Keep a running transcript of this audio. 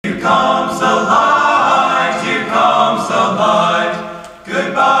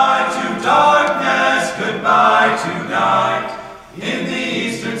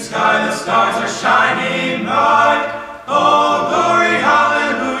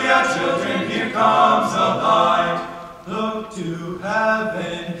Look to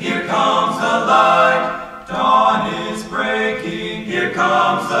heaven, here comes the light. Dawn is breaking, here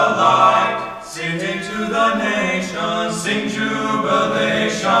comes the light. Singing to the nations, sing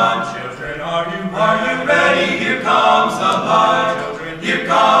jubilation. Children, are you ready? Here comes the light. Children, here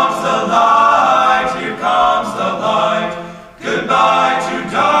comes the light. Here comes the light. Goodbye to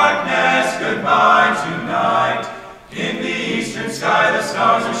darkness, goodbye to night. In the eastern sky the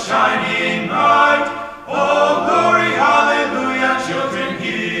stars are shining bright. Oh, glory, hallelujah, children,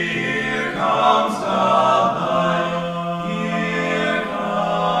 here comes the light. Here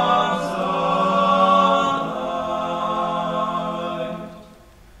comes the light.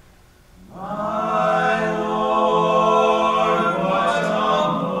 My Lord, what a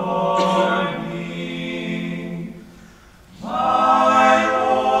morning. My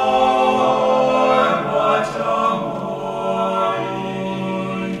Lord, what a morning.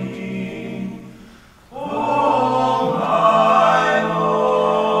 Oh, my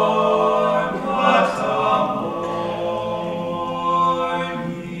Lord, what a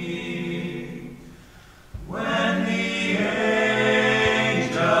morning. When the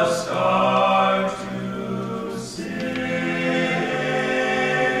angels start to sing,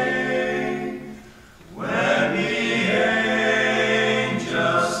 when the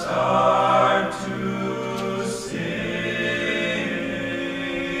angels start to sing.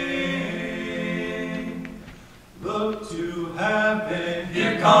 Look to heaven,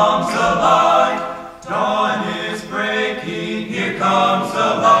 here comes the light. Dawn is breaking, here comes the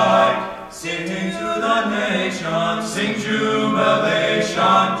light. Singing to the nations, sing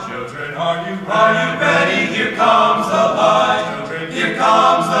jubilation. Children, are you ready? Here comes the light. Children, here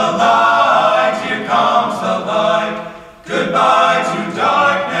comes the light. Here comes the light. Goodbye to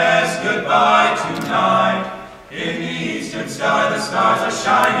darkness, goodbye to night. In the eastern sky the stars are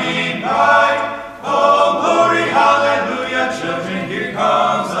shining